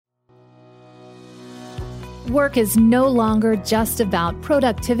Work is no longer just about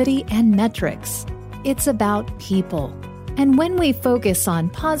productivity and metrics. It's about people. And when we focus on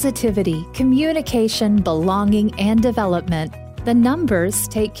positivity, communication, belonging, and development, the numbers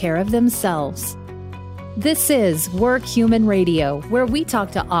take care of themselves. This is Work Human Radio, where we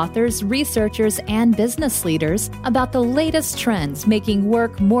talk to authors, researchers, and business leaders about the latest trends making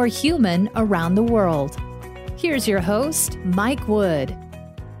work more human around the world. Here's your host, Mike Wood.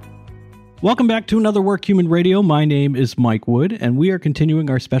 Welcome back to another Work Human Radio. My name is Mike Wood, and we are continuing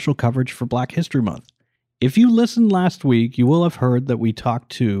our special coverage for Black History Month. If you listened last week, you will have heard that we talked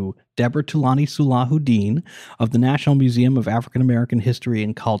to Deborah Tulani Sulahuddin of the National Museum of African American History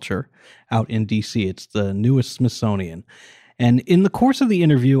and Culture out in D.C. It's the newest Smithsonian. And in the course of the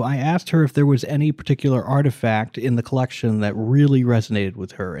interview, I asked her if there was any particular artifact in the collection that really resonated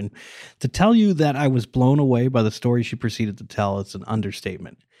with her. And to tell you that I was blown away by the story she proceeded to tell is an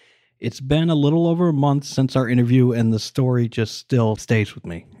understatement. It's been a little over a month since our interview, and the story just still stays with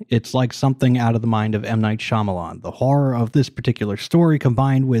me. It's like something out of the mind of M. Night Shyamalan. The horror of this particular story,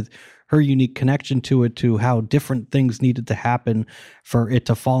 combined with her unique connection to it, to how different things needed to happen for it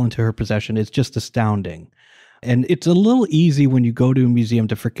to fall into her possession, is just astounding. And it's a little easy when you go to a museum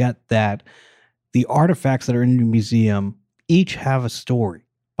to forget that the artifacts that are in the museum each have a story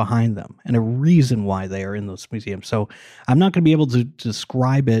behind them and a reason why they are in those museums. So I'm not going to be able to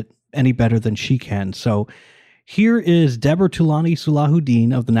describe it any better than she can. So here is Deborah Tulani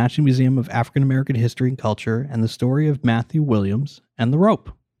Sulahuddin of the National Museum of African American History and Culture and the story of Matthew Williams and the rope.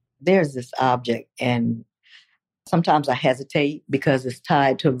 There's this object, and sometimes I hesitate because it's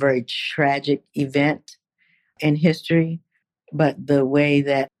tied to a very tragic event in history. But the way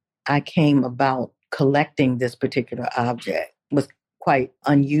that I came about collecting this particular object was quite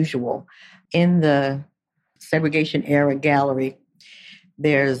unusual. In the segregation era gallery,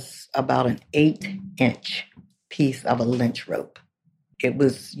 there's about an 8-inch piece of a lynch rope. It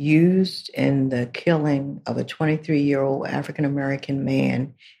was used in the killing of a 23-year-old African-American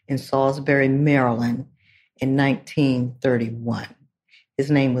man in Salisbury, Maryland in 1931.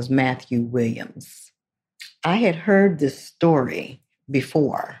 His name was Matthew Williams. I had heard this story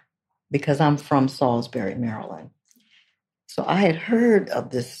before because I'm from Salisbury, Maryland. So I had heard of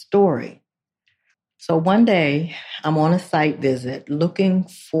this story. So one day, I'm on a site visit looking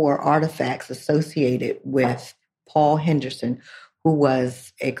for artifacts associated with Paul Henderson, who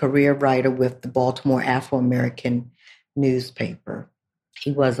was a career writer with the Baltimore Afro-American newspaper.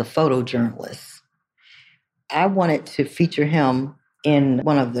 He was a photojournalist. I wanted to feature him in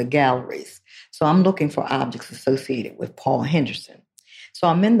one of the galleries. So I'm looking for objects associated with Paul Henderson. So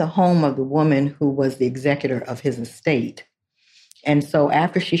I'm in the home of the woman who was the executor of his estate. And so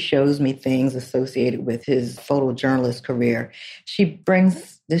after she shows me things associated with his photojournalist career, she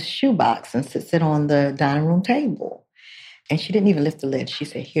brings this shoebox and sits it on the dining room table. And she didn't even lift the lid. She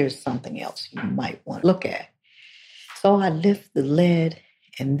said, here's something else you might want to look at. So I lift the lid,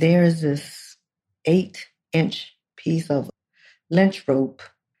 and there's this 8-inch piece of lynch rope,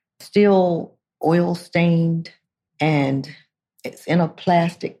 still oil stained, and it's in a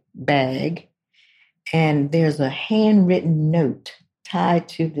plastic bag. And there's a handwritten note tied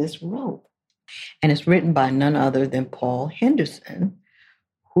to this rope. And it's written by none other than Paul Henderson,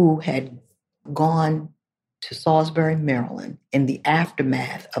 who had gone to Salisbury, Maryland in the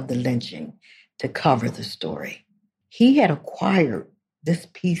aftermath of the lynching to cover the story. He had acquired this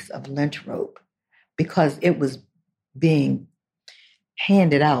piece of lynch rope because it was being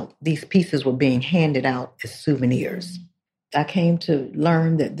handed out. These pieces were being handed out as souvenirs. I came to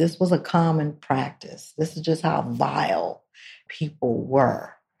learn that this was a common practice. This is just how vile people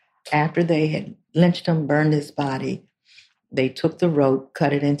were. After they had lynched him, burned his body, they took the rope,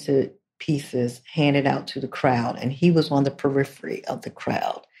 cut it into pieces, handed out to the crowd, and he was on the periphery of the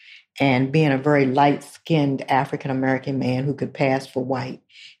crowd. And being a very light-skinned African-American man who could pass for white,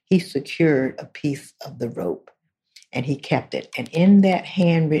 he secured a piece of the rope, and he kept it. And in that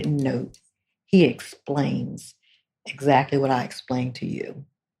handwritten note, he explains exactly what I explained to you,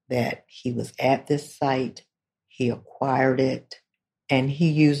 that he was at this site, he acquired it, and he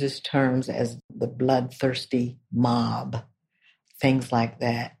uses terms as the bloodthirsty mob, things like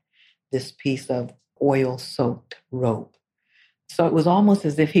that, this piece of oil-soaked rope. So it was almost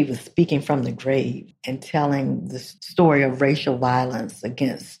as if he was speaking from the grave and telling the story of racial violence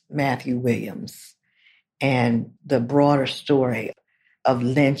against Matthew Williams and the broader story of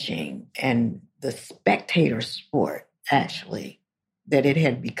lynching and the spectator sport, actually, that it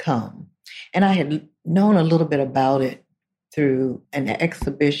had become. And I had known a little bit about it through an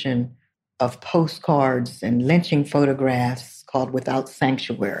exhibition of postcards and lynching photographs called Without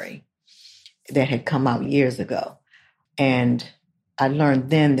Sanctuary. that had come out years ago. And I learned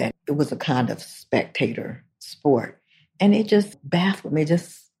then that it was a kind of spectator sport. And it just baffled me,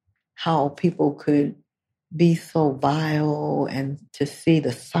 just how people could be so vile and to see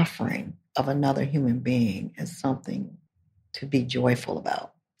the suffering of another human being as something to be joyful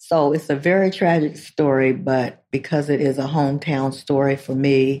about. So it's a very tragic story, but because it is a hometown story for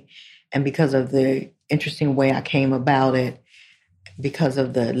me, and because of the interesting way I came about it, because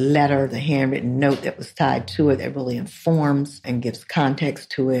of the letter, the handwritten note that was tied to it that really informs and gives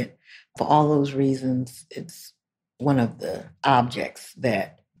context to it, for all those reasons, it's one of the objects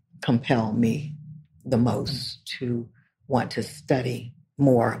that compel me the most to want to study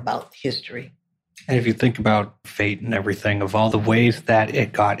more about history. And if you think about fate and everything, of all the ways that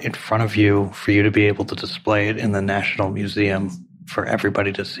it got in front of you for you to be able to display it in the National Museum for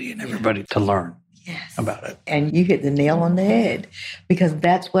everybody to see and everybody to learn about it. And you hit the nail on the head, because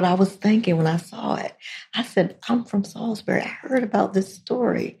that's what I was thinking when I saw it. I said, I'm from Salisbury. I heard about this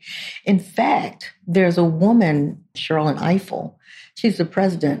story. In fact, there's a woman, Sherrilyn Ifill. She's the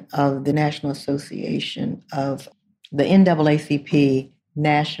president of the National Association of the NAACP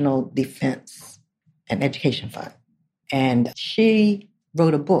National Defense and Education Fund. And she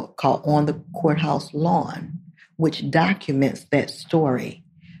wrote a book called On the Courthouse Lawn, which documents that story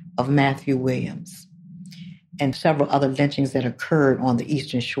of Matthew Williams and several other lynchings that occurred on the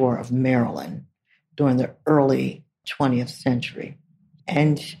eastern shore of Maryland during the early 20th century.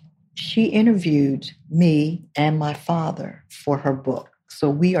 And she interviewed me and my father for her book. So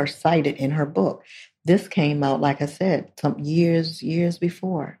we are cited in her book. This came out, like I said, some years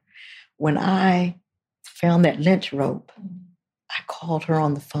before. When I found that lynch rope, I called her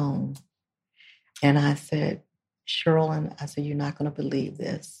on the phone and I said, Sherrilyn, I said, you're not going to believe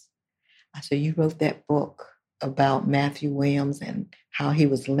this. I said, you wrote that book about Matthew Williams and how he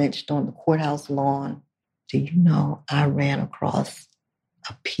was lynched on the courthouse lawn. Do you know I ran across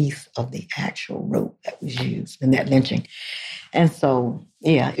a piece of the actual rope that was used in that lynching? And so,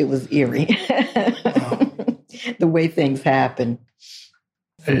 yeah, it was eerie. The way things happen.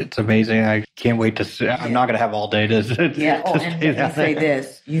 It's amazing. I can't wait to see. I'm not going to have all day to say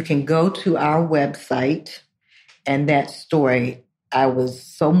this. You can go to our website, and that story, I was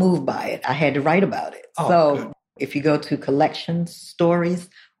so moved by it, I had to write about it. Good. If you go to collections stories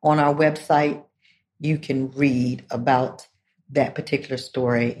on our website, you can read about that particular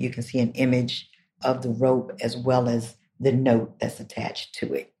story. You can see an image of the rope as well as the note that's attached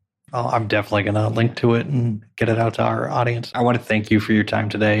to it. Well, I'm definitely going to link to it and get it out to our audience. I want to thank you for your time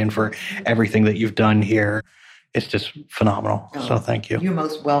today and for everything that you've done here. It's just phenomenal. So thank you. You're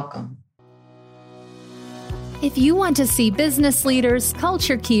most welcome. If you want to see business leaders,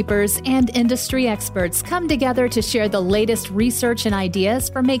 culture keepers, and industry experts come together to share the latest research and ideas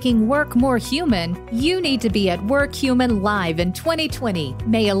for making work more human, you need to be at WorkHuman Live in 2020,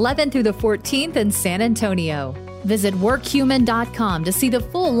 May 11th through the 14th in San Antonio. Visit WorkHuman.com to see the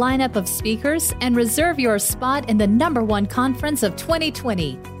full lineup of speakers and reserve your spot in the #1 conference of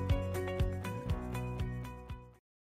 2020.